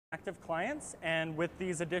active clients, and with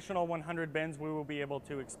these additional 100 bins, we will be able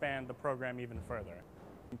to expand the program even further.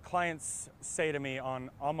 Clients say to me on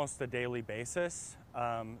almost a daily basis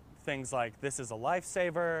things like, this is a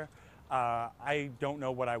lifesaver, I don't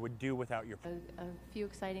know what I would do without your... A few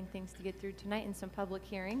exciting things to get through tonight and some public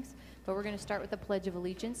hearings, but we're going to start with the Pledge of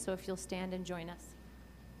Allegiance, so if you'll stand and join us.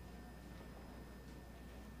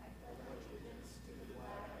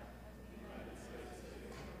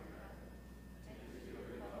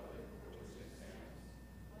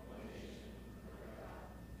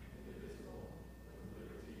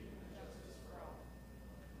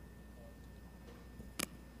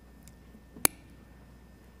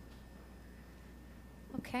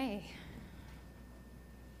 Okay.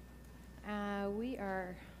 We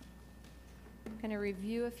are going to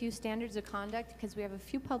review a few standards of conduct because we have a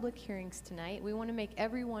few public hearings tonight. We want to make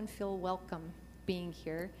everyone feel welcome being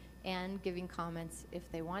here and giving comments if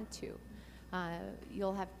they want to.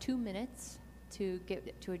 You'll have 2 minutes to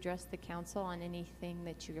address the council on anything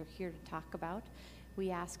that you're here to talk about. We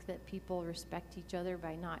ask that people respect each other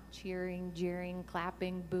by not cheering, jeering,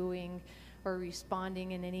 clapping, booing, or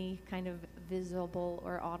responding in any kind of visible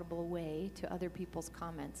or audible way to other people's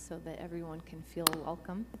comments so that everyone can feel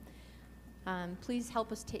welcome. Please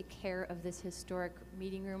help us take care of this historic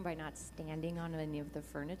meeting room by not standing on any of the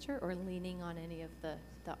furniture or leaning on any of the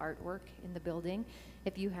artwork in the building.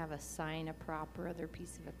 If you have a sign, a prop, or other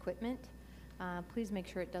piece of equipment, please make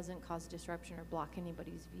sure it doesn't cause disruption or block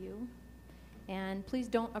anybody's view. And please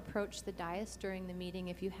don't approach the dais during the meeting.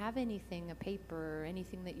 If you have anything, a paper or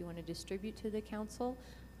anything that you want to distribute to the council,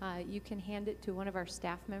 you can hand it to one of our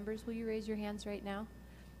staff members. Will you raise your hands right now?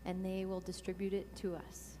 And they will distribute it to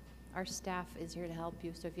us. Our staff is here to help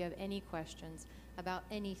you, so if you have any questions about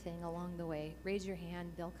anything along the way, raise your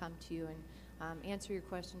hand, they'll come to you and answer your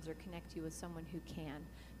questions or connect you with someone who can,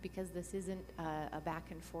 because this isn't a back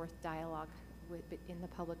and forth dialogue. In the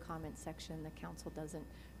public comment section, the council doesn't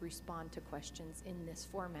respond to questions in this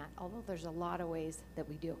format, although there's a lot of ways that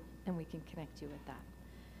we do, and we can connect you with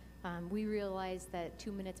that. We realize that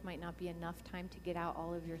 2 minutes might not be enough time to get out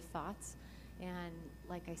all of your thoughts, and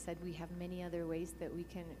like I said, we have many other ways that we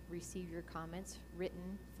can receive your comments,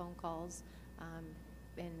 written, phone calls,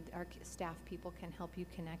 and our staff people can help you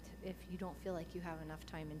connect if you don't feel like you have enough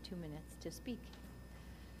time in 2 minutes to speak.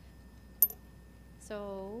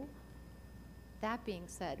 So, that being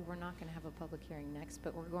said, we're not going to have a public hearing next,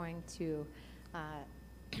 but we're going to,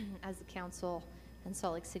 as the council and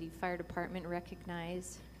Salt Lake City Fire Department,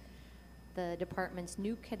 recognize the department's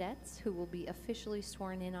new cadets who will be officially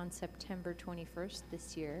sworn in on September 21st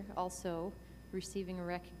this year. Also receiving a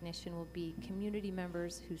recognition will be community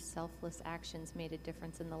members whose selfless actions made a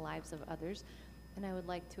difference in the lives of others. And I would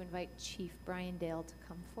like to invite Chief Brian Dale to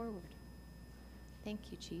come forward. Thank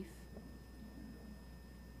you, Chief.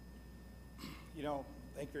 You know,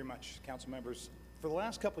 thank you very much, council members. For the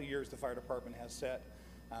last couple of years, the fire department has set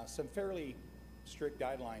some fairly strict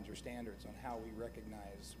guidelines or standards on how we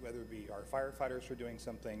recognize, whether it be our firefighters for doing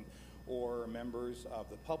something or members of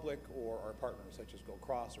the public or our partners such as Gold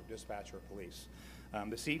Cross or dispatch or police.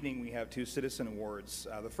 This evening we have 2 citizen awards.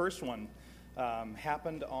 The first one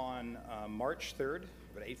happened on March 3rd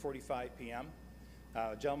at 8:45 p.m.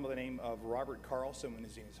 A gentleman by the name of Robert Carlson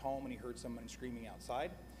was in his home and he heard someone screaming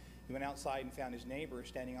outside. He went outside and found his neighbor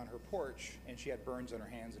standing on her porch, and she had burns on her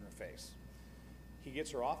hands and her face. He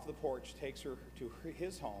gets her off the porch, takes her to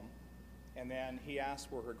his home, and then he asks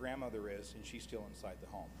where her grandmother is, and she's still inside the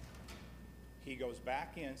home. He goes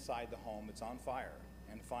back inside the home that's on fire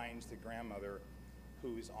and finds the grandmother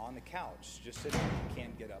who is on the couch, just sitting there and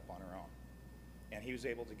can't get up on her own. And he was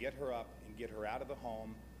able to get her up and get her out of the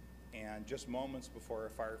home, and just moments before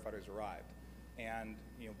our firefighters arrived. And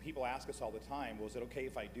you know, people ask us all the time, well, is it okay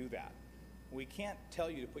if I do that? We can't tell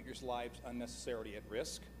you to put your lives unnecessarily at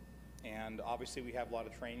risk, and obviously we have a lot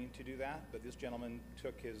of training to do that, but this gentleman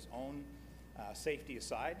took his own safety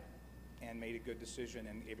aside and made a good decision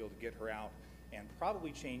and able to get her out and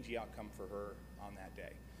probably change the outcome for her on that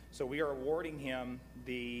day. So we are awarding him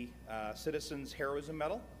the Citizens Heroism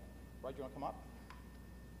Medal. Rod, you want to come up?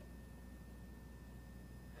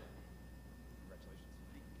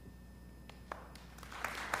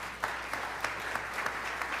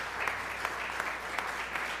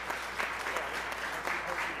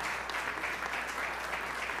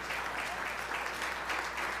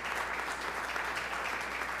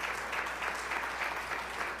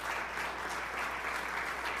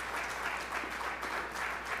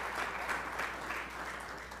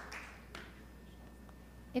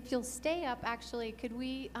 If you'll stay up, actually, could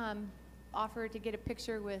we offer to get a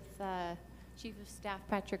picture with Chief of Staff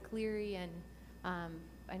Patrick Leary and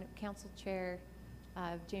I know Council Chair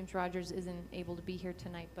James Rogers isn't able to be here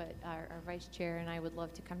tonight, but our vice chair and I would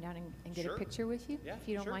love to come down and get Sure. a picture with you, Yeah, if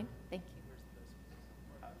you don't sure. mind. Thank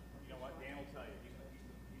you. You know what, Dan will tell you, he's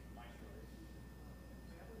the maestro.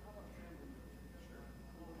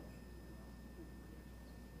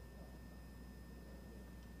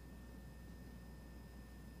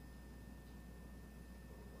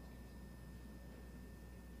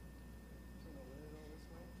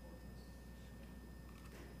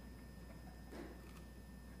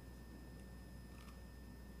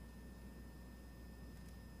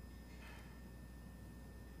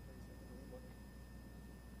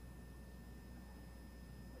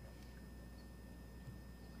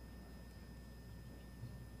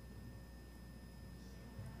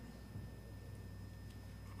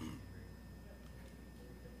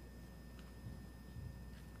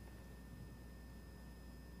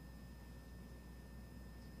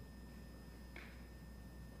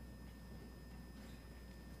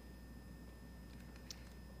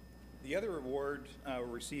 The other award we're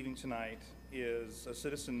receiving tonight is a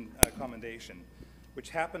citizen commendation, which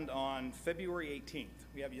happened on February 18th.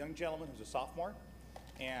 We have a young gentleman who's a sophomore,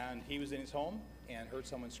 and he was in his home and heard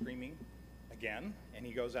someone screaming again, and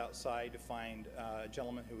he goes outside to find a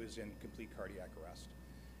gentleman who is in complete cardiac arrest.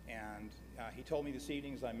 And he told me this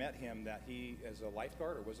evening as I met him that he is a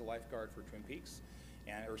lifeguard, or was a lifeguard for Twin Peaks,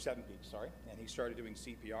 or Seven Peaks, sorry, and he started doing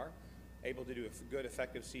CPR, able to do a good,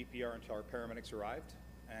 effective CPR until our paramedics arrived,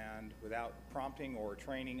 and without prompting or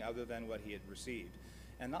training other than what he had received.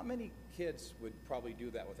 And not many kids would probably do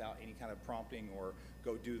that without any kind of prompting or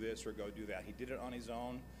go do this or go do that. He did it on his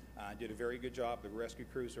own, did a very good job. The rescue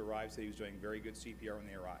crews arrived, so he was doing very good CPR when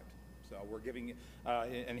they arrived. So we're giving,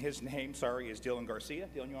 and his name, sorry, is Dylan Garcia.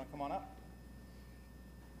 Dylan, you want to come on up?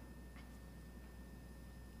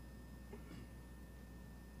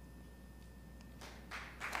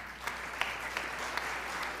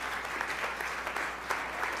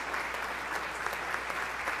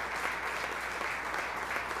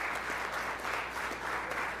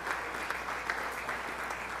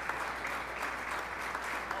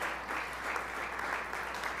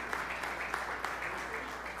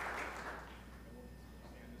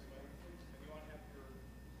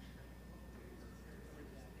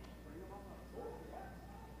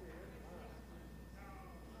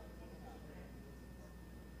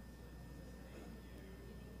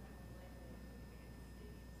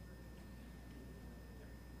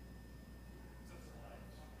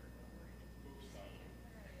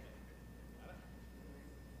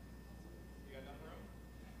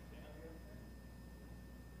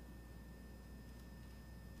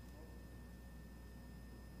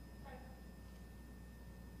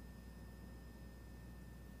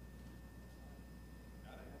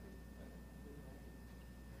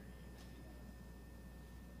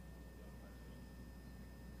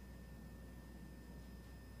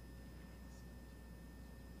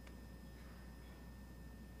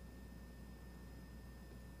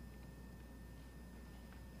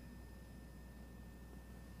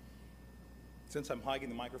 Since I'm hogging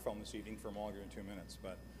the microphone this evening for longer than 2 minutes,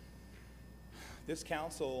 but this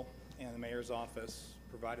council and the mayor's office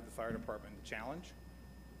provided the fire department the challenge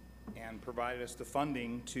and provided us the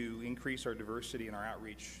funding to increase our diversity and our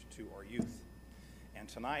outreach to our youth. And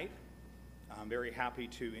tonight, I'm very happy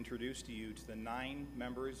to introduce to you to the 9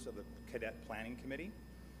 members of the Cadet Planning Committee.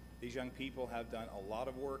 These young people have done a lot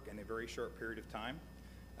of work in a very short period of time.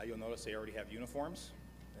 You'll notice they already have uniforms.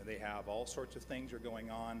 They have all sorts of things are going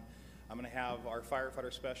on. I'm going to have our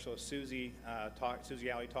firefighter specialist, Susie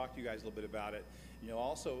Alley, talk to you guys a little bit about it. And you'll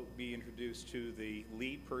also be introduced to the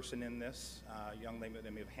lead person in this, young lady by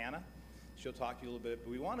the name of Hannah. She'll talk to you a little bit,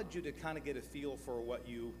 but we wanted you to kind of get a feel for what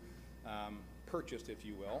you purchased, if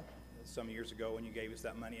you will, some years ago when you gave us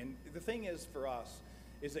that money. And the thing is for us,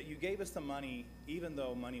 is that you gave us the money even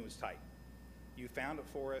though money was tight. You found it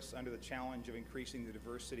for us under the challenge of increasing the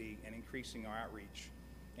diversity and increasing our outreach.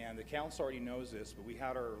 And the council already knows this, but we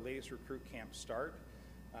had our latest recruit camp start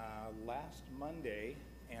last Monday,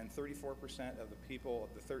 and 34% of the people,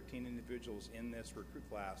 of the 13 individuals in this recruit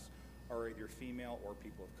class, are either female or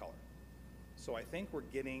people of color. So I think we're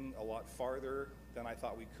getting a lot farther than I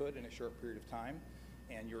thought we could in a short period of time,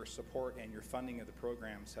 and your support and your funding of the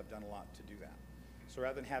programs have done a lot to do that. So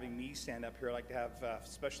rather than having me stand up here, I'd like to have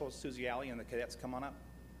Specialist Susie Alley and the cadets come on up.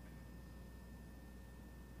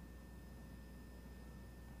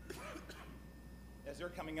 As they're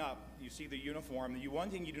coming up, you see the uniform. The one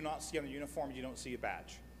thing you do not see on the uniform is you don't see a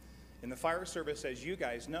badge. In the fire service, as you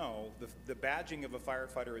guys know, the badging of a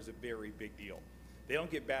firefighter is a very big deal. They don't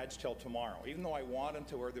get badged till tomorrow. Even though I want them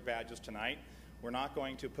to wear their badges tonight, we're not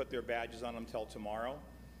going to put their badges on them till tomorrow.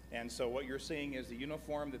 And so what you're seeing is the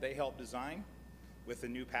uniform that they helped design with the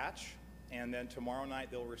new patch, and then tomorrow night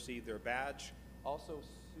they'll receive their badge. Also,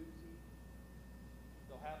 Susie,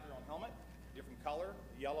 they'll have their own helmet, different color,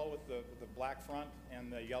 yellow with the black front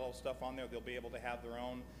and the yellow stuff on there. They'll be able to have their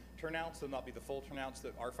own turnouts. They'll not be the full turnouts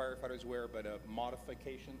that our firefighters wear, but a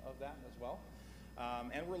modification of that as well.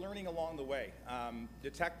 And we're learning along the way.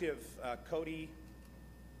 Detective Cody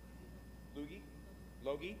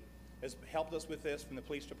Logie has helped us with this from the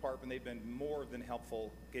police department. They've been more than helpful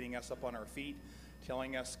getting us up on our feet,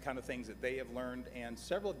 telling us kind of things that they have learned, and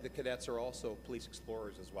several of the cadets are also police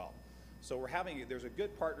explorers as well. So there's a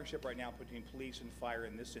good partnership right now between police and fire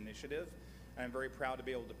in this initiative. And I'm very proud to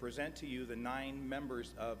be able to present to you the 9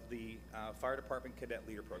 members of the Fire Department Cadet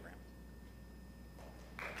Leader Program.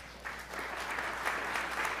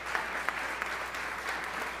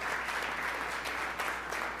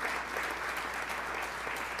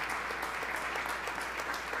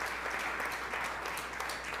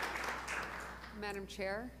 Madam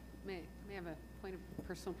Chair, may I have a point of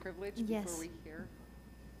personal privilege Yes. before we hear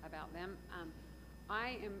about them?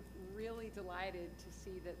 I am really delighted to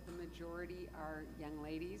see that the majority are young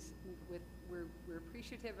ladies. We're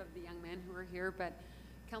appreciative of the young men who are here, but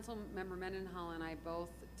Councilmember Mendenhall and I both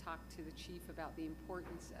talked to the chief about the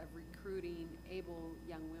importance of recruiting able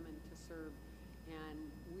young women to serve,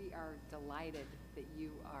 and we are delighted that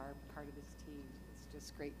you are part of this team. It's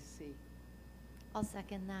just great to see. I'll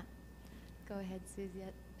second that. Go ahead,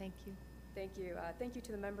 Suzette. Thank you. Thank you. Thank you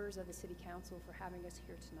to the members of the City Council for having us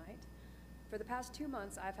here tonight. For the past 2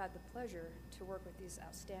 months, I've had the pleasure to work with this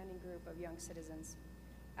outstanding group of young citizens.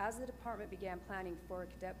 As the department began planning for a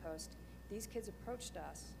cadet post, these kids approached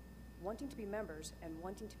us wanting to be members and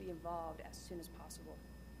wanting to be involved as soon as possible.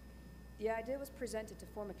 The idea was presented to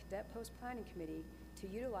form a cadet post planning committee to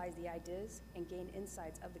utilize the ideas and gain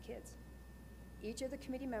insights of the kids. Each of the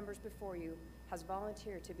committee members before you has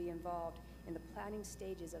volunteered to be involved in the planning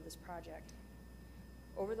stages of this project.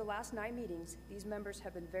 Over the last 9 meetings, these members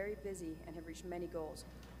have been very busy and have reached many goals,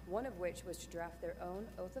 one of which was to draft their own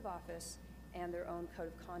oath of office and their own code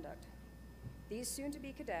of conduct. These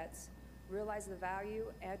soon-to-be cadets realize the value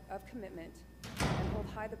of commitment and hold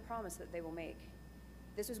high the promise that they will make.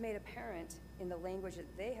 This was made apparent in the language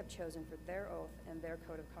that they have chosen for their oath and their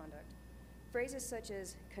code of conduct. Phrases such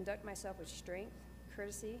as conduct myself with strength,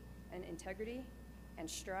 courtesy, and integrity, and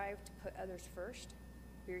strive to put others first,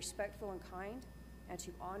 be respectful and kind, and to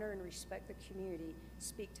honor and respect the community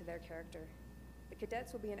speak to their character. The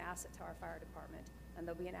cadets will be an asset to our fire department, and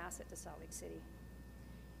they'll be an asset to Salt Lake City.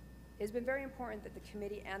 It has been very important that the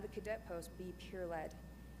committee and the cadet post be peer-led.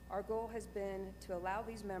 Our goal has been to allow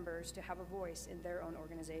these members to have a voice in their own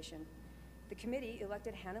organization. The committee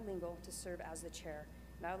elected Hannah Lingle to serve as the chair,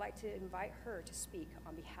 and I would like to invite her to speak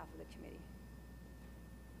on behalf of the committee.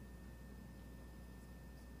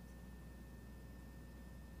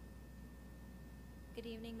 Good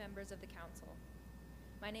evening, members of the council.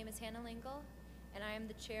 My name is Hannah Lingle, and I am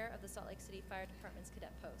the chair of the Salt Lake City Fire Department's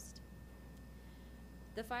Cadet Post.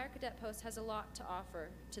 The Fire Cadet Post has a lot to offer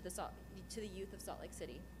to the youth of Salt Lake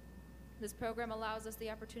City. This program allows us the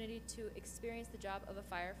opportunity to experience the job of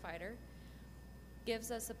a firefighter, gives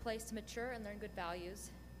us a place to mature and learn good values,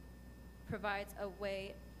 provides a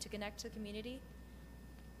way to connect to the community,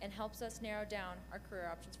 and helps us narrow down our career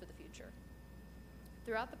options for the future.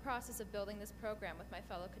 Throughout the process of building this program with my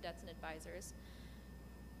fellow cadets and advisors,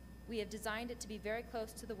 we have designed it to be very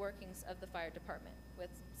close to the workings of the fire department, with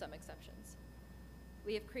some exceptions.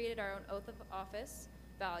 We have created our own oath of office,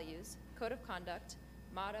 values, code of conduct,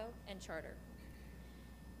 motto, and charter.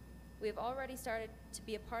 We have already started to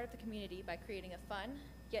be a part of the community by creating a fun,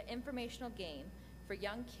 yet informational game for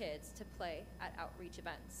young kids to play at outreach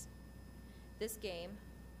events. This game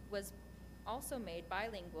was also made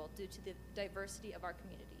bilingual due to the diversity of our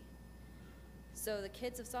community. So the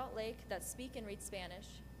kids of Salt Lake that speak and read Spanish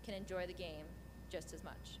can enjoy the game just as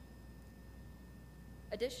much.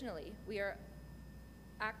 Additionally, we are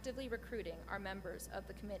actively recruiting our members of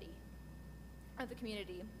the community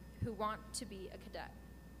who want to be a cadet.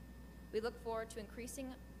 We look forward to increasing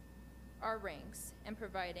our ranks and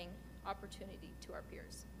providing opportunity to our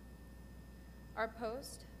peers. Our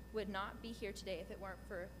post would not be here today if it weren't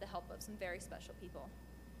for the help of some very special people.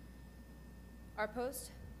 Our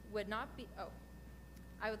post would not be,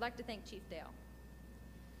 I would like to thank Chief Dale.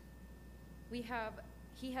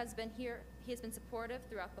 He has been supportive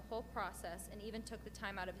throughout the whole process and even took the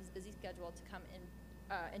time out of his busy schedule to come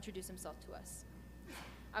and introduce himself to us.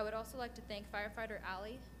 I would also like to thank Firefighter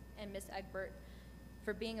Allie and Ms. Egbert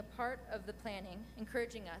for being a part of the planning,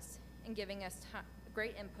 encouraging us, and giving us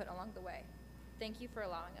great input along the way. Thank you for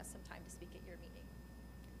allowing us some time to speak at your meeting.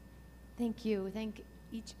 Thank you. Thank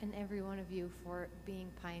each and every one of you for being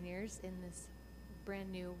pioneers in this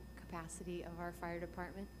brand new capacity of our fire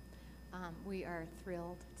department. We are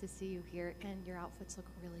thrilled to see you here, and your outfits look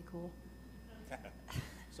really cool.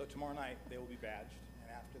 So tomorrow night, they will be badged,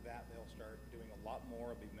 and after that, they'll start doing a lot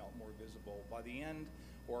more, be more visible. By the end,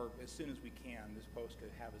 or as soon as we can, this post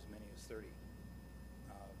could have as many as 30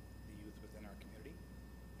 the youth within our community.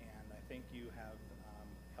 And I think you have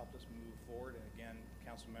helped us move forward. And again,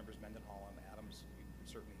 Council Members Mendenhall and Adams, you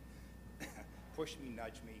certainly pushed me,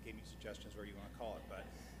 nudged me, gave me suggestions, whatever you want to call it. But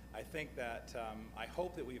I think that I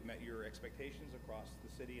hope that we've met your expectations across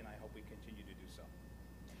the city, and I hope we continue to do so.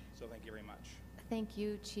 So thank you very much. Thank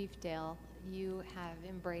you, Chief Dale. You have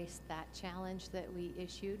embraced that challenge that we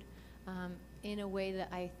issued in a way that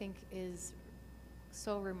I think is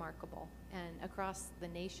so remarkable. And across the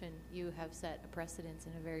nation, you have set a precedence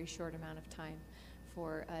in a very short amount of time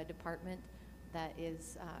for a department that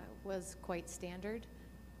was quite standard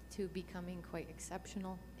to becoming quite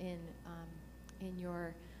exceptional in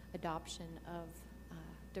your adoption of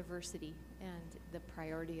diversity and the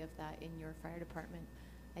priority of that in your fire department.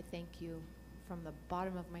 I thank you from the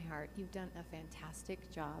bottom of my heart. You've done a fantastic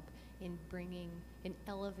job in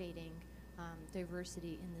elevating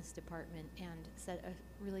diversity in this department and set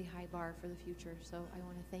a really high bar for the future. So I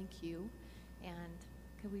want to thank you. And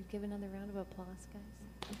could we give another round of applause, guys?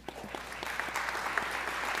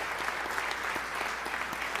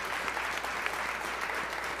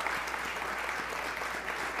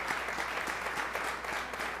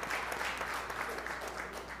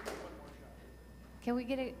 Can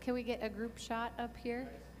we get a group shot up here?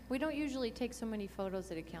 We don't usually take so many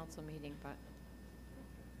photos at a council meeting, but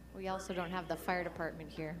we also don't have the fire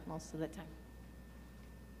department here most of the time.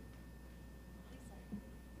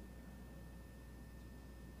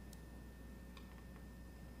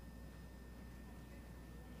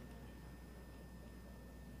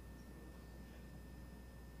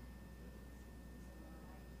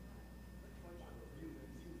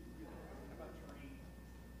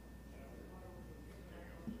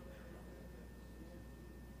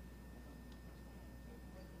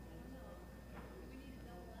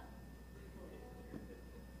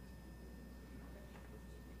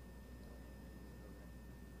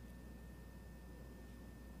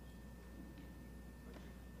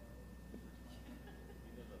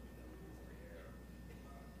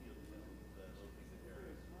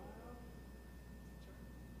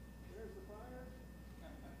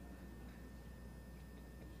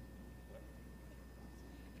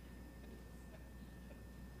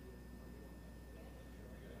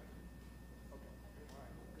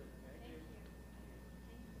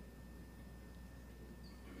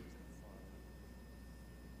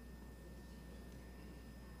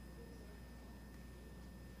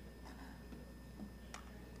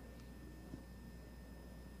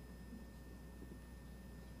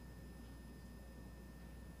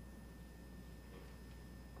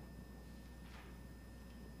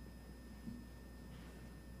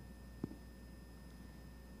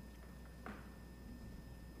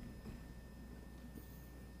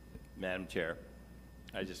 Madam Chair,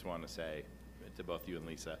 I just want to say to both you and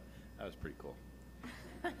Lisa, that was pretty cool.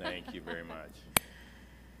 Thank you very much.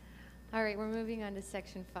 All right, we're moving on to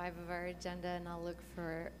section 5 of our agenda, and I'll look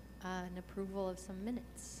for an approval of some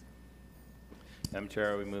minutes. Madam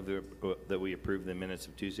Chair, we move that we approve the minutes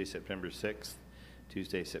of Tuesday, September 6th,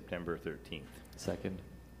 Tuesday, September 13th. Second.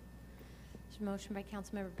 There's a motion by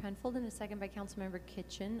Councilmember Penfold and a second by Councilmember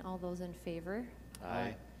Kitchen. All those in favor?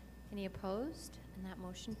 Aye. Any opposed? And that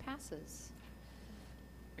motion passes.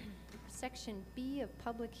 Section B of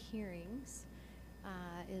public hearings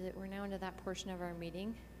we're now into that portion of our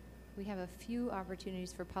meeting. We have a few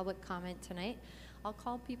opportunities for public comment tonight. I'll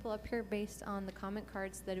call people up here based on the comment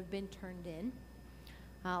cards that have been turned in.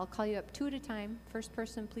 I'll call you up 2 at a time. First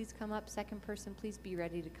person, please come up. Second person, please be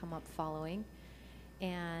ready to come up following.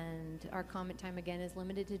 And our comment time again is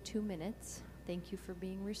limited to 2 minutes. Thank you for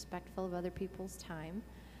being respectful of other people's time.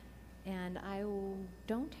 And I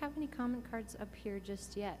don't have any comment cards up here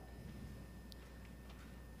just yet.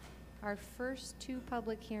 Our first 2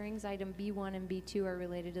 public hearings, item B1 and B2, are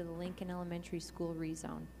related to the Lincoln Elementary School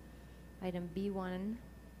rezone. Item B1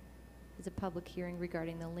 is a public hearing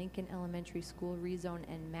regarding the Lincoln Elementary School rezone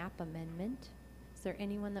and map amendment. Is there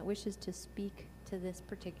anyone that wishes to speak to this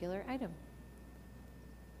particular item?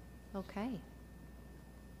 Okay.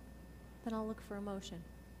 Then I'll look for a motion.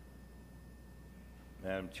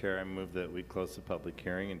 Madam Chair, I move that we close the public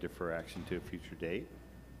hearing and defer action to a future date.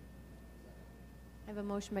 I have a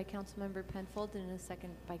motion by Councilmember Penfold and a second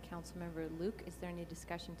by Councilmember Luke. Is there any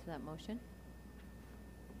discussion to that motion?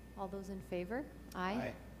 All those in favor? Aye.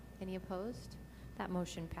 Aye. Any opposed? That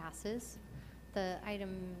motion passes. The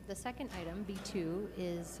second item, B2,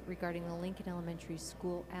 is regarding the Lincoln Elementary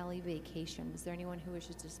School alley vacation. Is there anyone who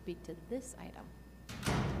wishes to speak to this item?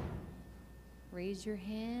 Raise your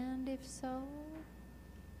hand if so.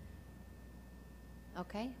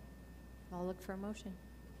 Okay, I'll look for a motion.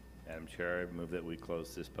 Madam Chair, I move that we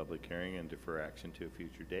close this public hearing and defer action to a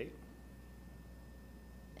future date.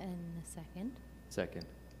 And a second. Second.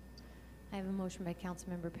 I have a motion by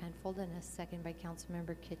Councilmember Penfold and a second by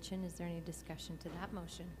Councilmember Kitchen. Is there any discussion to that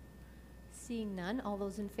motion? Seeing none, all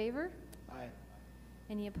those in favor? Aye.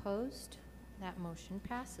 Any opposed? That motion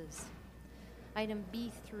passes. Item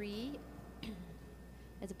B3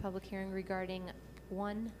 is a public hearing regarding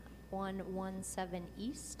 1117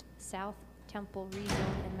 East, South Temple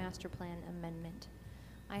rezone and master plan amendment.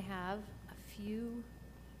 I have a few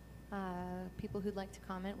people who'd like to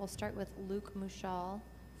comment. We'll start with Luke Mushal,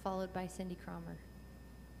 followed by Cindy Cromer.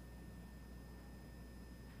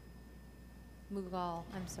 Mughal,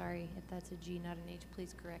 I'm sorry if that's a G, not an H.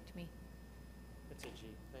 Please correct me. It's a G.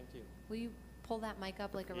 Thank you. Will you pull that mic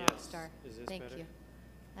up like a rock Yes. star? Is this Thank better? you.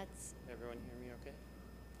 That's Everyone hear me okay?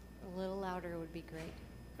 a little louder would be great.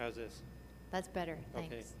 How's this? That's better, Okay,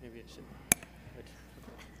 thanks. maybe it should. Good.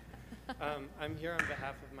 I'm here on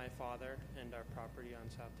behalf of my father and our property on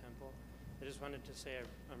South Temple. I just wanted to say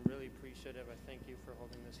I'm really appreciative. I thank you for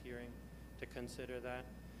holding this hearing to consider that.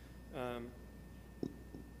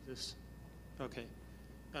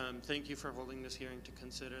 Thank you for holding this hearing to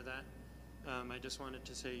consider that. I just wanted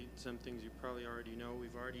to say some things you probably already know.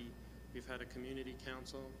 We've had a community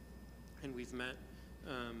council, and we've met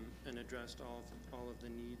and addressed all of the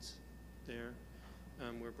needs there.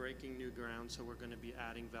 We're breaking new ground, so we're going to be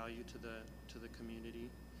adding value to the community.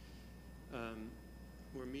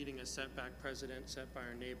 We're meeting a setback precedent set by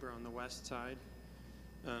our neighbor on the west side,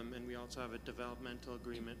 and we also have a developmental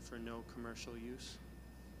agreement for no commercial use.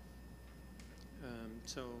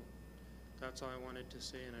 So that's all I wanted to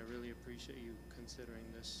say, and I really appreciate you considering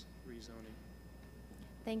this rezoning.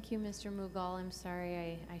 Thank you, Mr. Mughal. I'm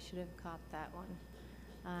sorry, I should have caught that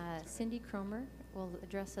one. Cindy Cromer will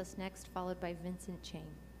address us next, followed by Vincent Chang.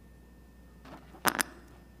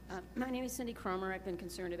 My name is Cindy Cromer. I've been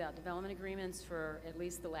concerned about development agreements for at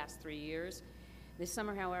least the last 3 years. This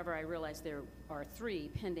summer, however, I realized there are 3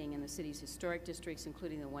 pending in the city's historic districts,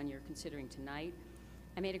 including the one you're considering tonight.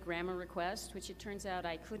 I made a grammar request, which it turns out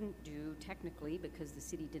I couldn't do technically because the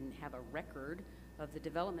city didn't have a record of the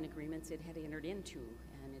development agreements it had entered into,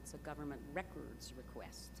 and it's a government records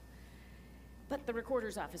request. But the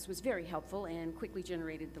recorder's office was very helpful and quickly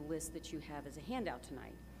generated the list that you have as a handout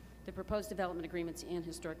tonight. The proposed development agreements in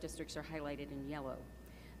historic districts are highlighted in yellow.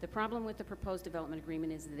 The problem with the proposed development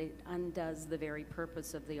agreement is that it undoes the very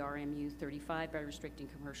purpose of the RMU 35 by restricting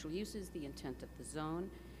commercial uses, the intent of the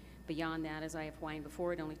zone. Beyond that, as I have whined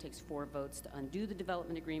before, it only takes 4 votes to undo the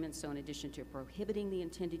development agreement, so in addition to prohibiting the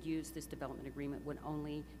intended use, this development agreement would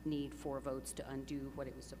only need 4 votes to undo what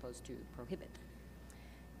it was supposed to prohibit.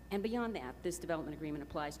 And beyond that, this development agreement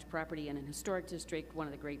applies to property in an historic district, one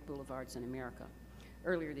of the great boulevards in America.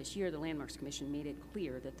 Earlier this year, the Landmarks Commission made it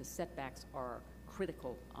clear that the setbacks are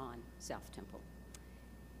critical on South Temple.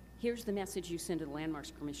 Here's the message you send to the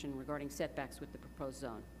Landmarks Commission regarding setbacks with the proposed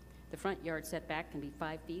zone. The front yard setback can be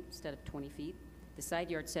 5 feet instead of 20 feet. The side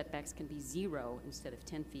yard setbacks can be 0 instead of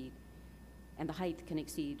 10 feet. And the height can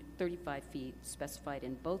exceed 35 feet specified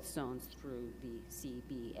in both zones through the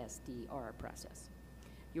CBSDR process.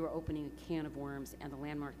 You are opening a can of worms, and the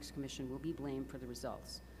Landmarks Commission will be blamed for the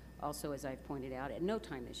results. Also, as I've pointed out, at no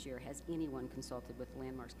time this year has anyone consulted with the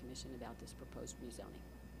Landmarks Commission about this proposed rezoning.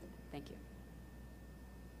 Thank you.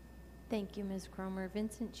 Thank you, Ms. Cromer.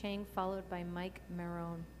 Vincent Chang, followed by Mike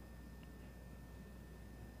Marone.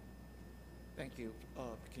 Thank you.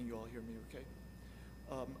 Can you all hear me okay?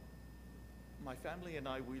 My family and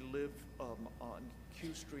I, we live on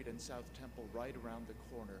Q Street in South Temple, right around the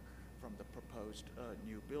corner from the proposed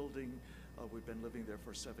new building. We've been living there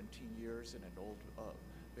for 17 years in an old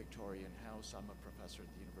Victorian house. I'm a professor at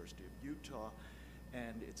the University of Utah,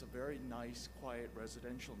 and it's a very nice, quiet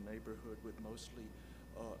residential neighborhood with mostly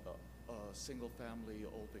single-family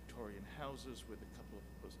old Victorian houses with a couple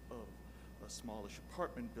of smallish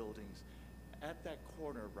apartment buildings. At that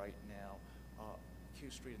corner right now, Q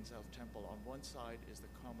Street in South Temple, on one side is the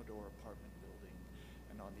Commodore apartment building,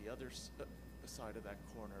 and on the other side of that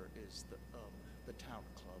corner is the town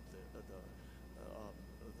club,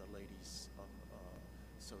 the ladies'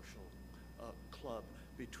 social club.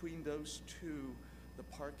 Between those two, the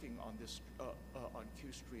parking on this on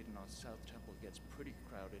Q Street and on South Temple gets pretty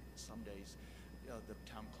crowded. Some days, the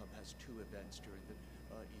town club has 2 events during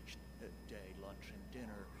each day, lunch and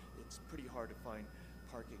dinner, it's pretty hard to find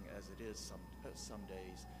parking as it is some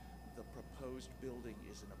days. The proposed building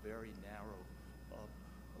is in a very narrow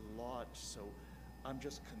lot, so I'm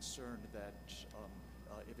just concerned that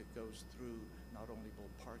if it goes through, not only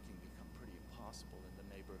will parking become pretty impossible in the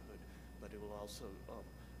neighborhood, but it will also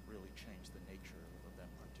really change the nature of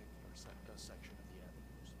that particular section of the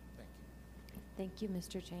avenues. Thank you. Thank you,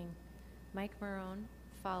 Mr. Chang. Mike Marone,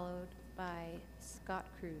 followed by Scott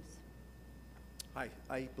Cruz. Hi,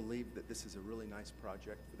 I believe that this is a really nice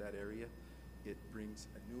project for that area. It brings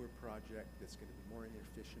a newer project that's going to be more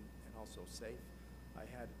efficient and also safe. I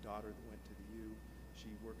had a daughter that went to the U.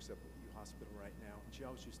 She works up at the U Hospital right now, and she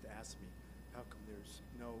always used to ask me, how come there's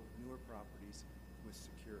no newer properties with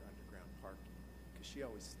secure underground parking? Because she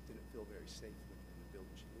always didn't feel very safe living in the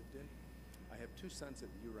building she lived in. I have 2 sons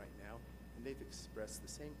at the U right now, and they've expressed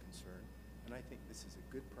the same concern, and I think this is a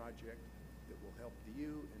good project that will help the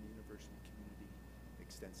U and the university community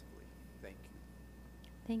extensively. Thank you.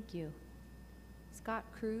 Thank you. Scott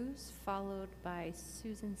Cruz, followed by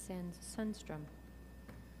Susan Sundstrom.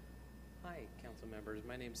 Hi, council members.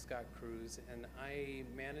 My name's Scott Cruz, and I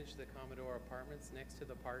manage the Commodore Apartments next to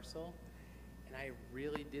the parcel, and I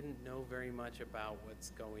really didn't know very much about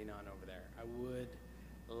what's going on over there. I would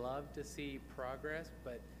love to see progress,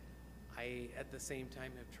 but I, at the same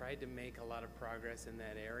time, have tried to make a lot of progress in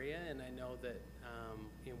that area, and I know that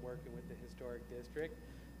in working with the historic district,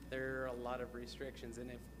 there are a lot of restrictions,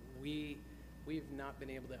 and if we've not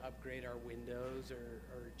been able to upgrade our windows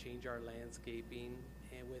or change our landscaping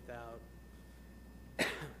and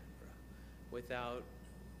without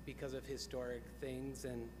because of historic things,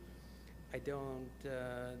 and I don't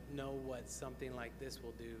know what something like this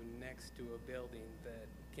will do next to a building that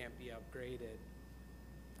can't be upgraded,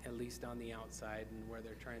 at least on the outside, and where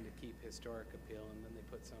they're trying to keep historic appeal, and then they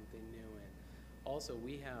put something new in. Also,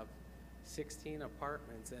 we have 16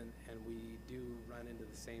 apartments, and we do run into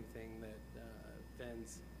the same thing that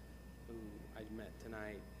Venz, who I met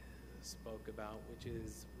tonight, spoke about, which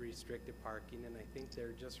is restricted parking, and I think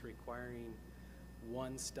they're just requiring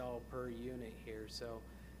 1 stall per unit here. So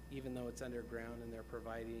even though it's underground and they're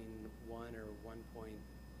providing 1 or 1.2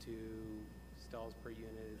 stalls per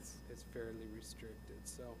unit, it's fairly restricted.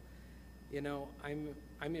 So, you know,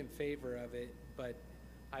 I'm in favor of it, but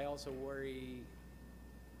I also worry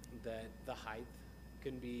that the height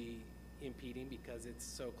can be impeding because it's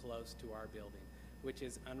so close to our building, which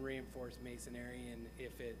is unreinforced masonry, and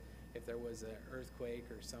if there was an earthquake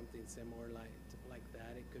or something similar like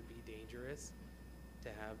that, it could be dangerous to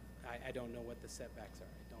have. I don't know what the setbacks are.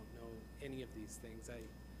 I don't know any of these things.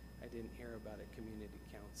 I didn't hear about a community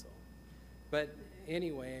council. But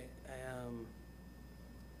anyway,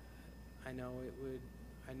 I know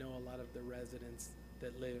a lot of the residents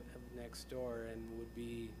that live next door and would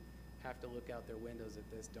have to look out their windows at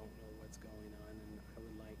this, don't know what's going on, and I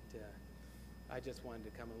would like to, I just wanted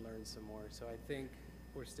to come and learn some more. So I think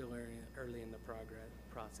we're still early in the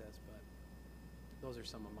process, but those are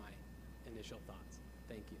some of my initial thoughts.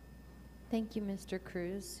 Thank you. Thank you, Mr.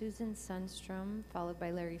 Cruz. Susan Sundstrom, followed by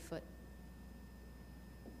Larry Foote.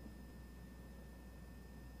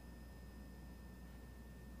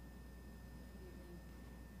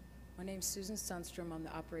 My name's Susan Sundstrom. I'm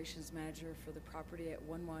the operations manager for the property at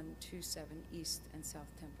 1127 East and South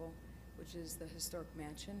Temple, which is the historic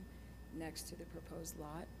mansion next to the proposed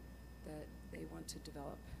lot that they want to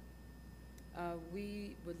develop.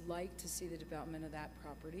 We would like to see the development of that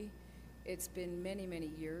property. It's been many,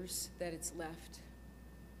 many years that it's left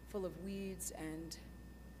full of weeds, and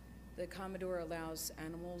the Commodore allows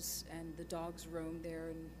animals, and the dogs roam there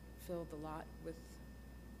and fill the lot with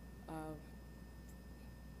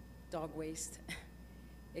dog waste.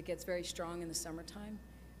 It gets very strong in the summertime,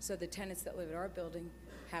 so the tenants that live at our building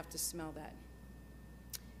have to smell that.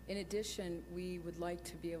 In addition, we would like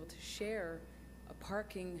to be able to share a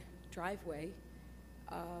parking driveway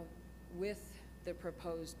with the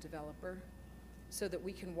proposed developer so that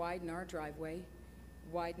we can widen our driveway,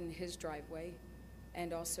 widen his driveway,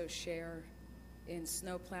 and also share in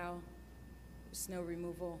snowplow, snow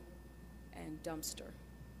removal, and dumpster.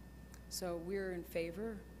 So we're in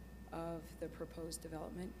favor of the proposed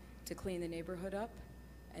development to clean the neighborhood up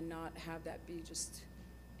and not have that be just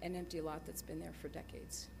an empty lot that's been there for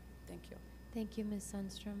decades. Thank you. Thank you, Ms.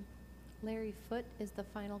 Sundstrom. Larry Foote is the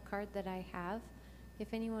final card that I have.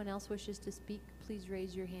 If anyone else wishes to speak, please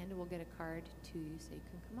raise your hand and we'll get a card to you so you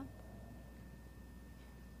can come up.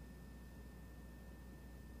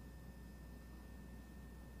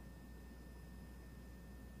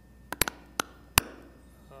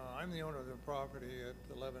 I'm the owner of the property at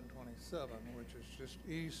 1127, which is just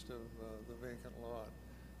east of the vacant lot.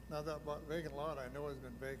 Now, that vacant lot I know has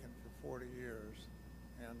been vacant for 40 years,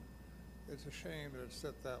 and it's a shame that it's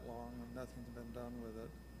sat that long and nothing's been done with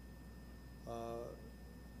it.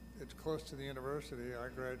 It's close to the university.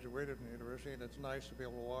 I graduated from the university, and it's nice to be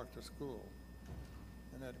able to walk to school.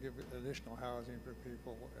 And that'd give additional housing for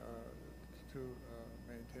people to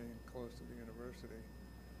maintain close to the university.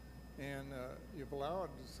 And you've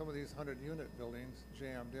allowed some of these 100-unit buildings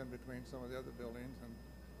jammed in between some of the other buildings and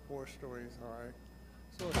 4 stories high.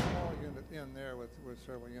 So a small unit in there with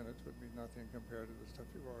several units would be nothing compared to the stuff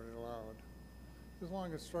you've already allowed. As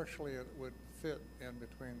long as structurally it would fit in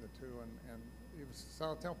between the two, and even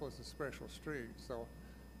South Temple is a special street, so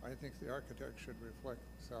I think the architect should reflect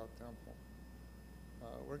South Temple.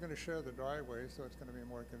 We're going to share the driveway, so it's going to be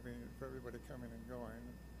more convenient for everybody coming and going,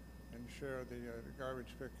 and share the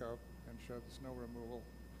garbage pickup and share the snow removal.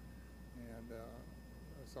 And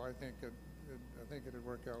so I think it'd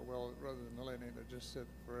work out well rather than letting it just sit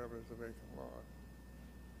forever as a vacant lot.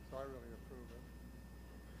 So I really approve it,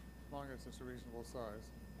 as long as it's a reasonable size.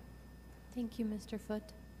 Thank you, Mr.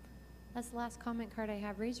 Foote. That's the last comment card I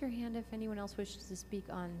have. Raise your hand if anyone else wishes to speak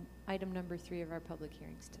on item number 3 of our public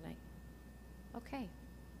hearings tonight. Okay,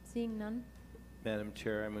 seeing none. Madam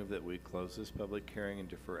Chair, I move that we close this public hearing and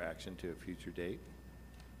defer action to a future date.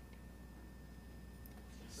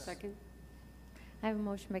 Second. I have a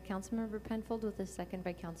motion by Councilmember Penfold with a second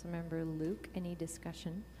by Councilmember Luke. Any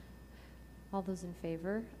discussion? All those in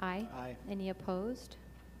favor? Aye. Aye. Any opposed?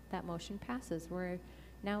 That motion passes. We're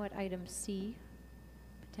now at item C,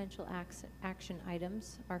 potential action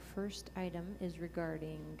items. Our first item is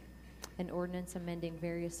regarding an ordinance amending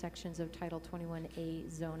various sections of Title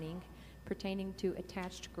 21A zoning pertaining to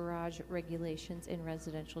attached garage regulations in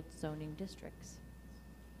residential zoning districts.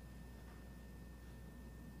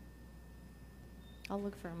 I'll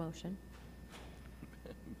look for a motion.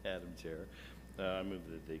 Madam Chair, I move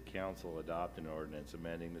that the council adopt an ordinance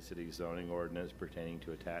amending the city's zoning ordinance pertaining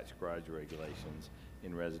to attached garage regulations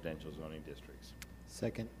in residential zoning districts.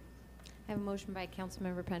 Second. I have a motion by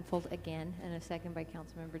Councilmember Penfold again, and a second by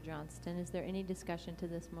Councilmember Johnston. Is there any discussion to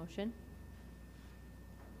this motion?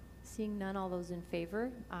 Seeing none, all those in favor?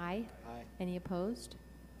 Aye. Aye. Any opposed?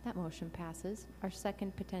 That motion passes. Our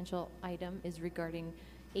second potential item is regarding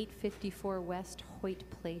 854 West Hoyt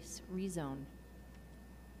Place rezone.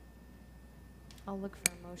 I'll look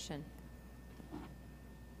for a motion.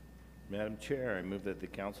 Madam Chair, I move that the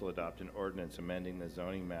council adopt an ordinance amending the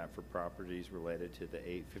zoning map for properties related to the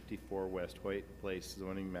 854 West Hoyt Place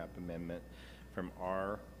zoning map amendment from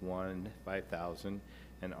R1 5000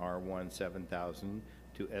 and R1 7000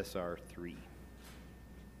 to SR3.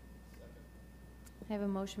 I have a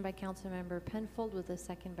motion by Councilmember Penfold with a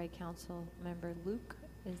second by Councilmember Luke.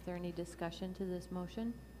 Is there any discussion to this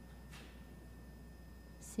motion?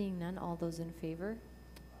 Seeing none, all those in favor?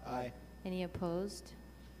 Aye. Any opposed?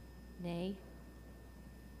 Nay.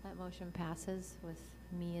 That motion passes with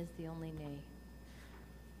me as the only nay.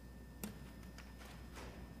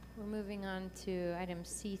 We're moving on to items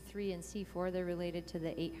C3 and C4. They're related to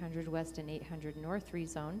the 800 West and 800 North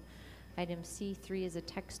rezone. Item C3 is a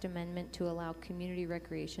text amendment to allow community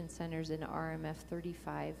recreation centers in RMF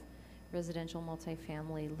 35 residential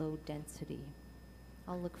multifamily low density.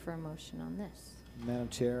 I'll look for a motion on this. Madam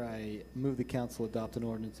Chair, I move the council adopt an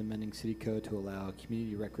ordinance amending city code to allow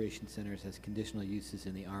community recreation centers as conditional uses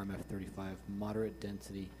in the RMF 35 moderate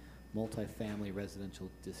density multifamily residential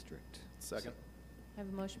district. Second. I have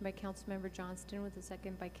a motion by Councilmember Johnston with a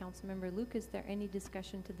second by Councilmember Luke. Is there any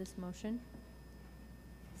discussion to this motion?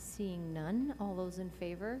 Seeing none, all those in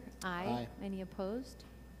favor? Aye. Aye. Any opposed?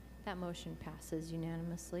 That motion passes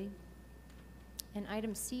unanimously. And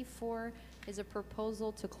item C4 is a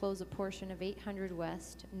proposal to close a portion of 800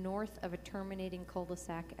 West north of a terminating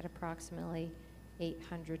cul-de-sac at approximately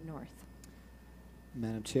 800 North.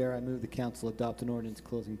 Madam Chair, I move the council adopt an ordinance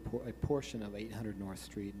closing a portion of 800 North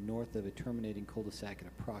Street north of a terminating cul-de-sac at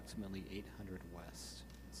approximately 800 West.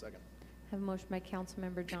 Second. I have a motion by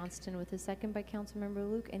Councilmember Johnston with a second by Councilmember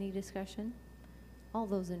Luke. Any discussion? All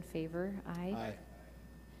those in favor? Aye. Aye.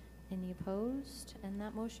 Any opposed? And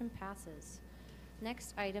that motion passes.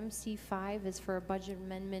 Next item, C5, is for a budget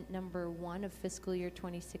amendment number 1 of fiscal year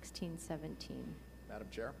 2016-17. Madam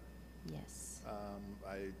Chair? Yes.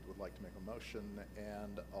 I would like to make a motion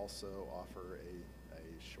and also offer a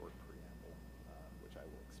short preamble, which I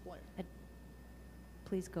will explain.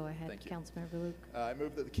 Please go ahead, Thank you. Councilmember Luke. I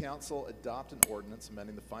move that the council adopt an ordinance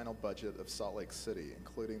amending the final budget of Salt Lake City,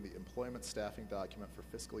 including the employment staffing document for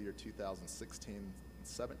fiscal year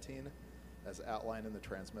 2016-17, as outlined in the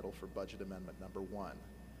transmittal for budget amendment number 1.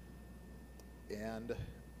 And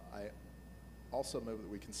I also move that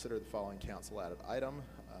we consider the following council added item.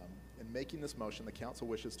 In making this motion, the council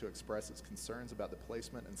wishes to express its concerns about the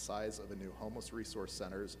placement and size of the new homeless resource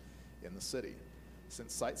centers in the city.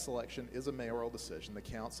 Since site selection is a mayoral decision, the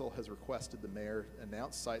council has requested the mayor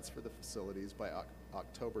announce sites for the facilities by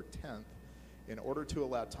October 10th in order to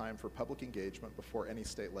allow time for public engagement before any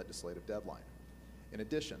state legislative deadline. In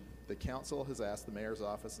addition, the council has asked the mayor's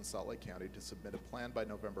office in Salt Lake County to submit a plan by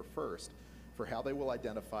November 1st for how they will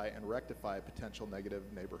identify and rectify potential negative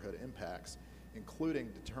neighborhood impacts, including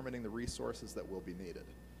determining the resources that will be needed.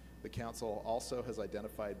 The council also has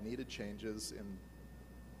identified needed changes in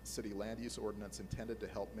city land use ordinance intended to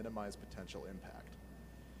help minimize potential impact.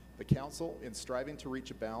 The council, in striving to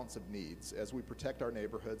reach a balance of needs as we protect our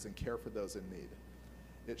neighborhoods and care for those in need,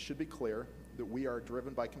 it should be clear that we are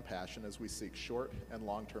driven by compassion as we seek short and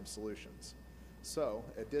long-term solutions. So,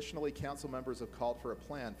 additionally, council members have called for a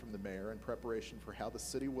plan from the mayor in preparation for how the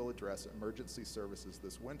city will address emergency services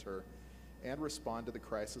this winter and respond to the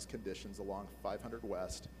crisis conditions along 500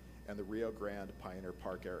 West and the Rio Grande Pioneer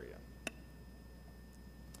Park area.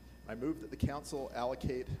 I move that the council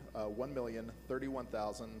allocate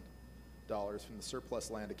 $1,031,000 from the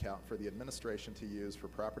surplus land account for the administration to use for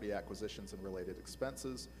property acquisitions and related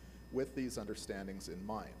expenses, with these understandings in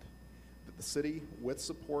mind. That the city, with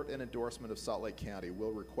support and endorsement of Salt Lake County,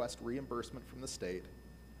 will request reimbursement from the state,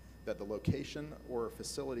 that the location or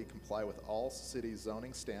facility comply with all city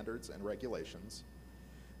zoning standards and regulations,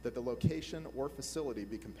 that the location or facility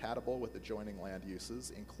be compatible with adjoining land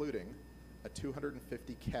uses, including a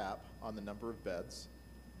 250 cap on the number of beds,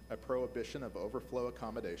 a prohibition of overflow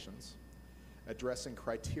accommodations, addressing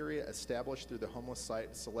criteria established through the Homeless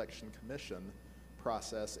Site Selection Commission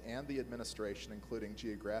process and the administration, including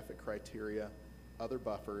geographic criteria, other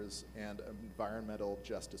buffers, and environmental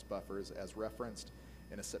justice buffers as referenced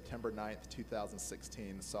in a September 9th,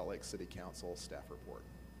 2016 Salt Lake City Council staff report.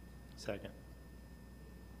 Second.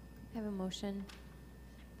 I have a motion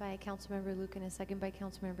by Councilmember Luke and a second by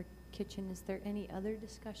Councilmember Kitchen. Is there any other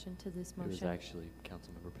discussion to this motion? It was actually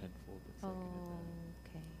Councilmember Penfold that seconded that.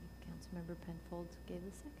 Okay. Councilmember Penfold gave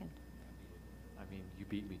the second. I mean, you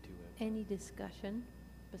beat me to it. Any discussion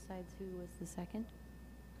besides who was the second?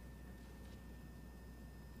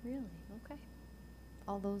 Really? Okay.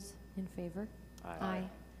 All those in favor? Aye.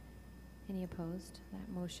 Any opposed? That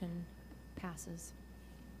motion passes.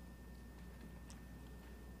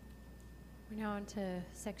 We're now on to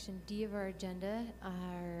section D of our agenda.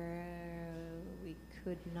 We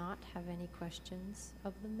could not have any questions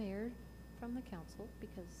of the mayor from the council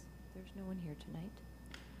because there's no one here tonight.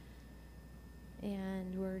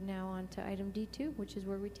 And we're now on to item D2, which is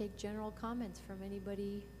where we take general comments from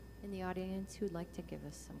anybody in the audience who'd like to give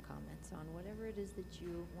us some comments on whatever it is that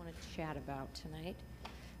you want to chat about tonight.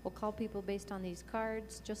 We'll call people based on these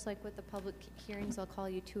cards. Just like with the public hearings, I'll call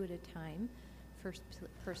you two at a time. First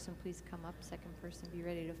person, please come up. Second person, be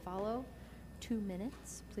ready to follow. 2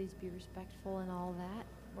 minutes. Please be respectful and all that.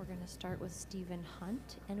 We're going to start with Stephen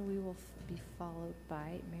Hunt, and we will be followed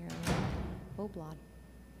by Marilyn Oblad.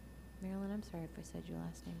 Marilyn, I'm sorry if I said your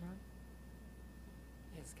last name wrong.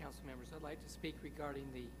 Yes, council members, I'd like to speak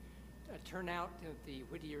regarding the turnout at the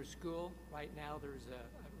Whittier School. Right now, there's a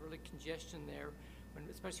really congestion there,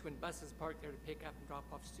 especially when buses park there to pick up and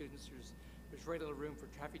drop off students. There's very little room for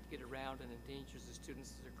traffic to get around and endangers the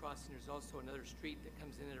students as they're crossing. There's also another street that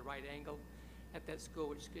comes in at a right angle at that school,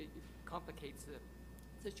 which complicates the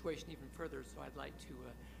situation even further. So I'd like to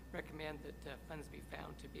recommend that funds be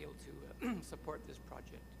found to be able to support this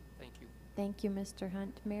project. Thank you. Thank you, Mr.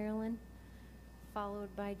 Hunt. Marilyn,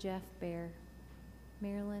 followed by Jeff Bear.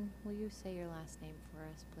 Marilyn, will you say your last name for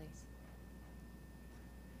us, please?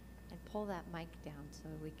 And pull that mic down so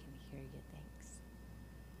we can hear you. Thanks.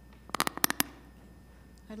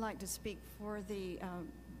 I'd like to speak for the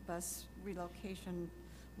bus relocation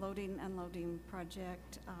loading unloading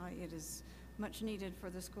project. It is much needed for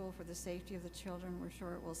the school, for the safety of the children. We're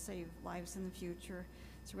sure it will save lives in the future.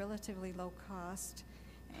 It's relatively low cost,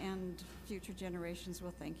 and future generations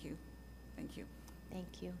will thank you. Thank you.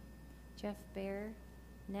 Thank you. Jeff Bear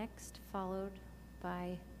next, followed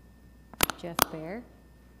by Jeff Bear.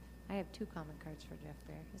 I have 2 comment cards for Jeff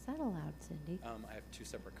Bear. Is that allowed, Cindy? I have 2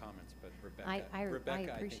 separate comments, but Rebecca, I Rebecca, I think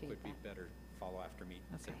appreciate would be that. better follow after me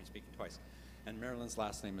instead of Okay. me speaking twice. And Marilyn's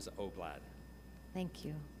last name is Oblad. Thank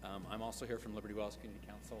you. I'm also here from Liberty Wells Community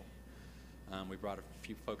Council. We brought a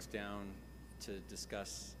few folks down to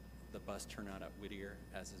discuss the bus turnout at Whittier.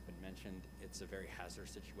 As has been mentioned, it's a very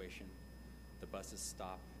hazardous situation. The buses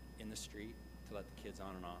stop in the street to let the kids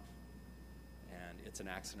on and off, and it's an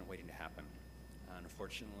accident waiting to happen.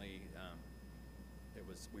 Unfortunately,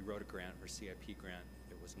 we wrote a grant, or CIP grant.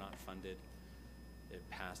 It was not funded. It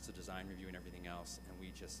passed the design review and everything else, and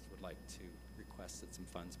we just would like to request that some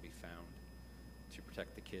funds be found to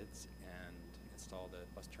protect the kids and install the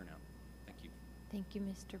bus turnout. Thank you. Thank you,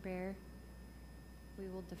 Mr. Bear. We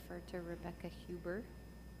will defer to Rebecca Huber,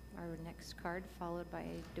 our next card, followed by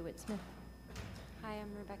DeWitt Smith. Hi,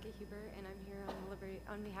 I'm Rebecca Huber, and I'm here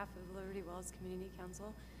on behalf of the Liberty Wells Community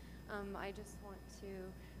Council. I just want to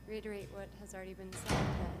reiterate what has already been said,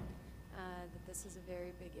 that this is a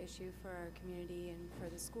very big issue for our community and for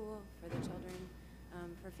the school, for the children,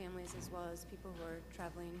 for families, as well as people who are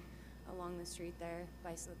traveling along the street there,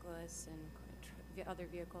 bicyclists and other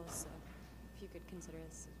vehicles. So if you could consider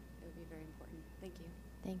this, it would be very important. Thank you.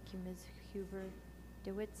 Thank you, Ms. Huber.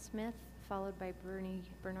 DeWitt Smith, followed by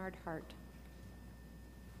Bernard Hart.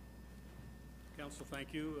 Council,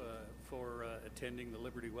 thank you for attending the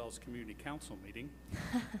Liberty Wells Community Council meeting.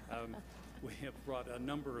 We have brought a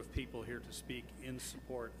number of people here to speak in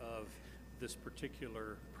support of this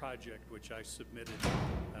particular project, which I submitted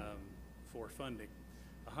for funding.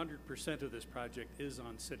 100% of this project is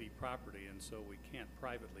on city property, and so we can't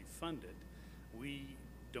privately fund it. We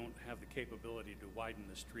don't have the capability to widen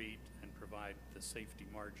the street and provide the safety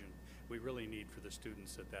margin we really need for the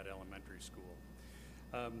students at that elementary school.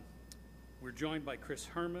 We're joined by Chris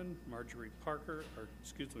Herman, Marguerite Parker,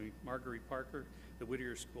 the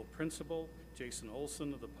Whittier School Principal, Jason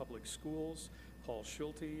Olson of the Public Schools, Paul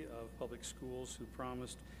Schulte of Public Schools, who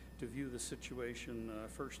promised to view the situation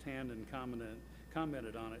firsthand and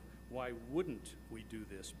commented on it. Why wouldn't we do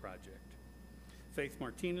this project? Faith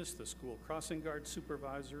Martinez, the School Crossing Guard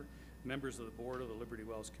Supervisor, members of the board of the Liberty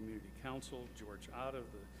Wells Community Council, George Ott of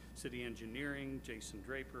the City Engineering, Jason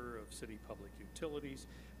Draper of City Public Utilities,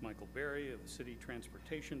 Michael Berry of the City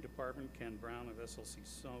Transportation Department, Ken Brown of SLC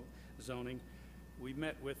Zoning. We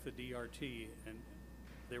met with the DRT, and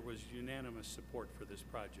there was unanimous support for this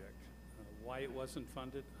project. Why it wasn't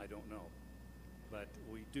funded, I don't know, but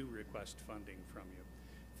we do request funding from you.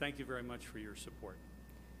 Thank you very much for your support.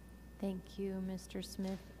 Thank you, Mr.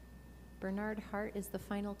 Smith. Bernard Hart is the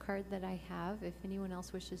final card that I have. If anyone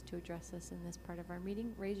else wishes to address us in this part of our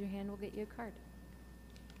meeting, raise your hand, we'll get you a card.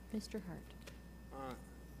 Mr. Hart.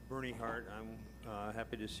 Bernie Hart, I'm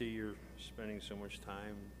happy to see you're spending so much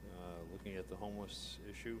time looking at the homeless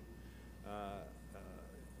issue.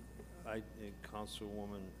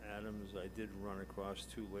 Councilwoman Adams, I did run across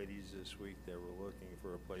two ladies this week that were looking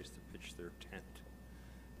for a place to pitch their tent,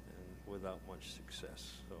 and without much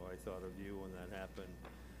success. So I thought of you when that happened.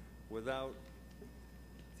 Without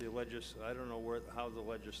the I don't know how the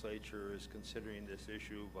legislature is considering this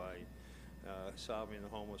issue by solving the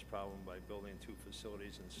homeless problem by building 2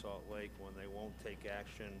 facilities in Salt Lake when they won't take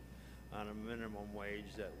action on a minimum wage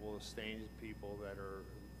that will sustain people that are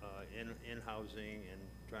in housing and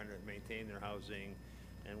trying to maintain their housing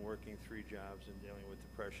and working 3 jobs and dealing with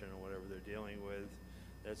depression or whatever they're dealing with.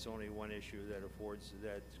 That's only one issue that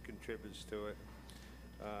contributes to it.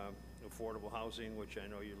 Affordable housing, which I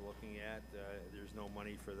know you're looking at, there's no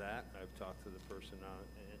money for that. I've talked to the person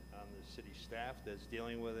on the city staff that's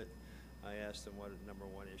dealing with it. I asked them what the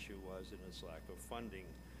 #1 issue was, and it's lack of funding.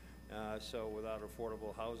 So without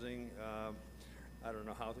affordable housing, I don't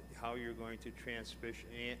know how you're going to transition,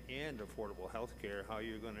 and affordable health care, how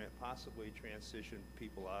you're going to possibly transition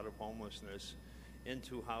people out of homelessness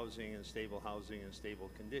into housing and stable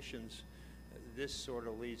conditions. This sort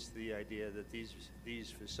of leads to the idea that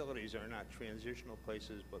these facilities are not transitional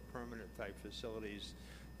places, but permanent type facilities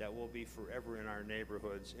that will be forever in our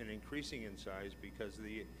neighborhoods and increasing in size because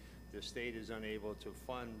the state is unable to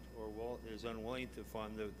fund or is unwilling to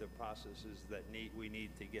fund the processes that we need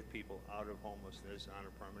to get people out of homelessness on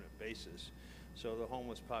a permanent basis. So the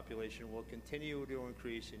homeless population will continue to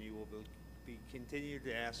increase, and you will continue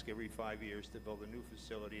to ask every 5 years to build a new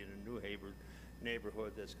facility in a new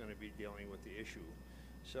neighborhood that's going to be dealing with the issue.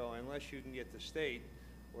 So unless you can get the state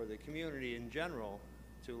or the community in general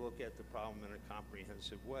to look at the problem in a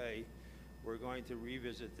comprehensive way, we're going to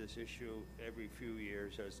revisit this issue every few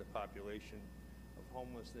years as the population of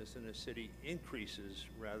homelessness in the city increases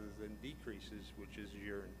rather than decreases, which is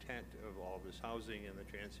your intent of all this housing and the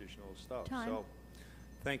transitional stuff. Time. So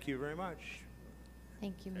thank you very much.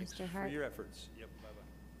 Thank you, Thanks Mr. Hart. for your efforts. Yep,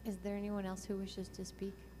 bye-bye. Is there anyone else who wishes to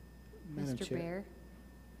speak? Madam Mr. Chair. Bear?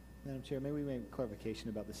 Madam Chair, may we make clarification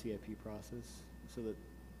about the CIP process so that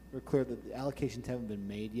we're clear that the allocations haven't been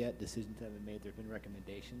made yet, decisions haven't been made, there have been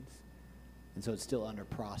recommendations. And so it's still under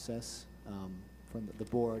process from the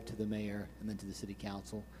board to the mayor and then to the city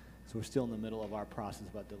council. So we're still in the middle of our process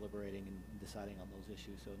about deliberating and deciding on those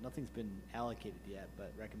issues. So nothing's been allocated yet,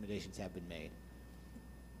 but recommendations have been made.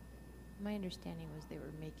 my understanding was they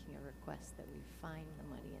were making a request that we find the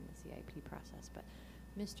money in the CIP process, but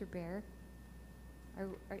Mr. Bear,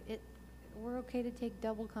 we're okay to take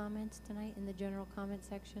double comments tonight in the general comment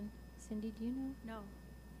section? Cindy, do you know? No.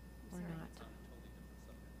 Or Sorry. not?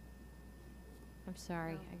 I'm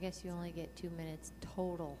sorry, No. I guess you only get 2 minutes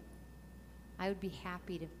total. I would be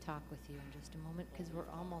happy to talk with you in just a moment, because we're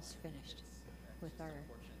almost finished with our.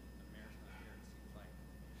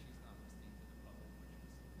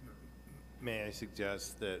 May I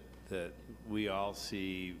suggest that we all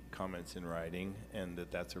see comments in writing, and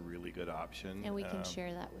that's a really good option. And we can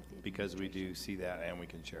share that with you. Because we do see that, and we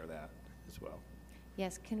can share that as well.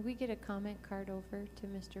 Yes, can we get a comment card over to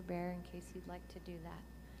Mr. Bear in case he'd like to do that?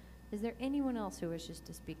 Is there anyone else who wishes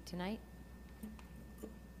to speak tonight?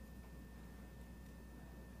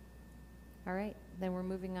 All right, then we're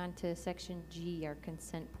moving on to section G, our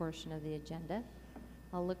consent portion of the agenda.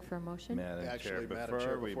 I'll look for a motion. Madam Chair, Madam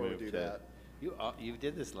Chair, before we before we move do to, that- you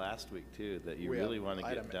did this last week too, that you We have really want to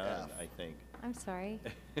item get done, F. I think. I'm sorry.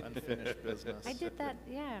 Unfinished business. I did that,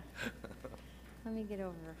 yeah. Let me get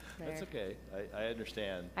over there. That's okay, I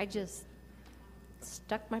understand. I just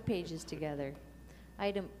stuck my pages together.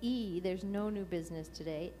 Item E, there's no new business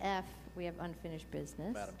today. F, we have unfinished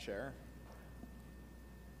business. Madam Chair,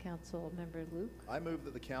 Council Member Luke. I move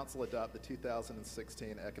that the council adopt the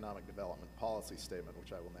 2016 Economic Development Policy Statement,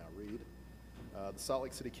 which I will now read. The Salt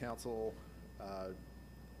Lake City Council,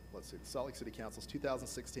 the Salt Lake City Council's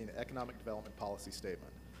 2016 Economic Development Policy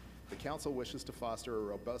Statement. The council wishes to foster a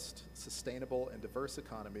robust, sustainable, and diverse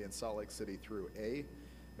economy in Salt Lake City through A,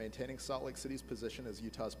 maintaining Salt Lake City's position as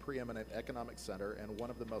Utah's preeminent economic center and one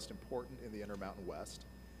of the most important in the Intermountain West.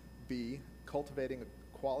 B, cultivating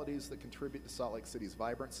qualities that contribute to Salt Lake City's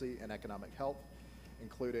vibrancy and economic health,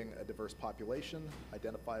 including a diverse population,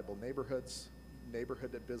 identifiable neighborhoods,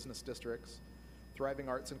 neighborhood and business districts, thriving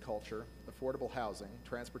arts and culture, affordable housing,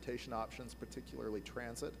 transportation options, particularly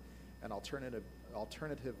transit and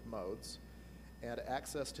alternative modes, and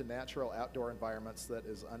access to natural outdoor environments that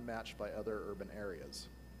is unmatched by other urban areas.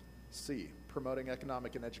 C, promoting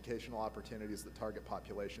economic and educational opportunities that target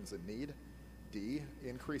populations in need. D,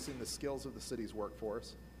 increasing the skills of the city's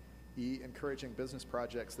workforce. E, encouraging business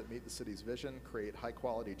projects that meet the city's vision, create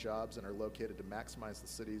high-quality jobs, and are located to maximize the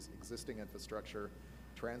city's existing infrastructure,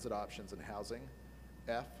 transit options, and housing.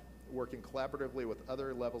 F, working collaboratively with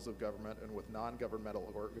other levels of government and with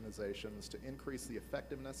non-governmental organizations to increase the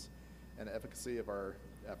effectiveness and efficacy of our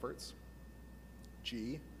efforts.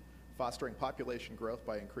 G, fostering population growth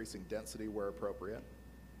by increasing density where appropriate.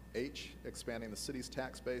 H, expanding the city's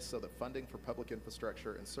tax base so that funding for public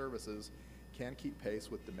infrastructure and services can keep pace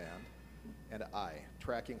with demand. And I,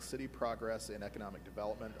 tracking city progress in economic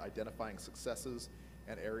development, identifying successes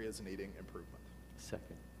and areas needing improvement.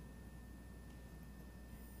 Second.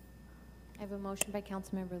 I have a motion by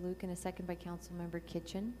Councilmember Luke and a second by Councilmember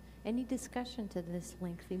Kitchen. Any discussion to this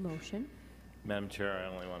lengthy motion? Madam Chair,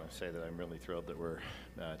 I only want to say that I'm really thrilled that we're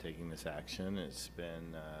taking this action. It's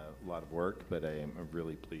been a lot of work, but I am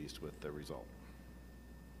really pleased with the result.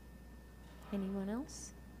 Anyone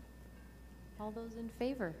else? All those in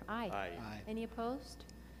favor? Aye. Aye. Aye. Any opposed?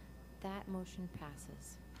 That motion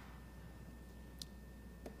passes.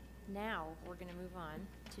 Now, we're going to move on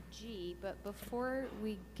to G, but before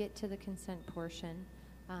we get to the consent portion,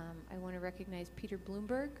 I want to recognize Peter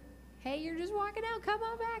Bloomberg. Hey, you're just walking out. Come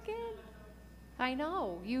on back in. I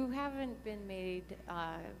know, you haven't been made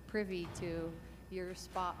privy to your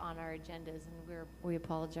spot on our agendas, and we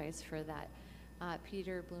apologize for that.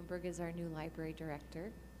 Peter Bloomberg is our new library director.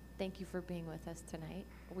 Thank you for being with us tonight.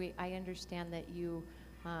 I understand that you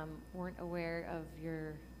weren't aware of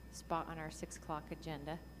your spot on our 6 o'clock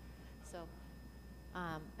agenda. So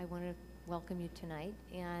I want to welcome you tonight.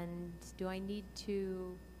 And do I need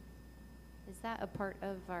to, is that a part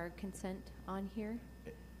of our consent on here?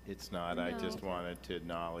 It's not. I just No. wanted to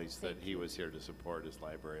acknowledge that Thank he you. was here to support his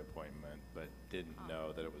library appointment, but didn't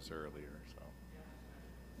know that it was earlier, so.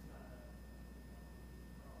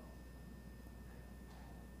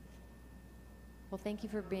 Well, thank you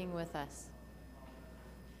for being with us.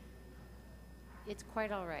 It's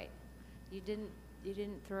quite all right. You didn't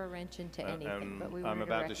throw a wrench into anything, but we wanted I'm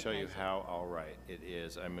about to show you recognize how all right it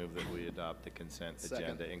is. I move that we adopt the consent Second.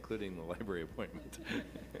 agenda, including the library appointment.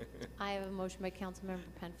 I have a motion by Councilmember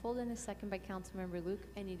Penfold and a second by Councilmember Luke.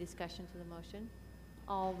 Any discussion to the motion?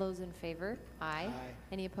 All those in favor? Aye. Aye.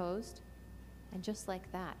 Any opposed? And just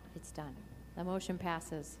like that, it's done. The motion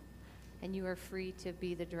passes. And you are free to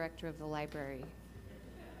be the director of the library.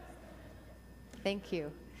 Thank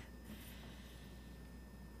you.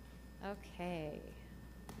 Okay.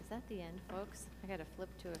 Is that the end, folks? I got to flip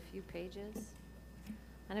to a few pages.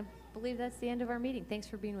 And I believe that's the end of our meeting. Thanks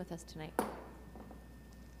for being with us tonight.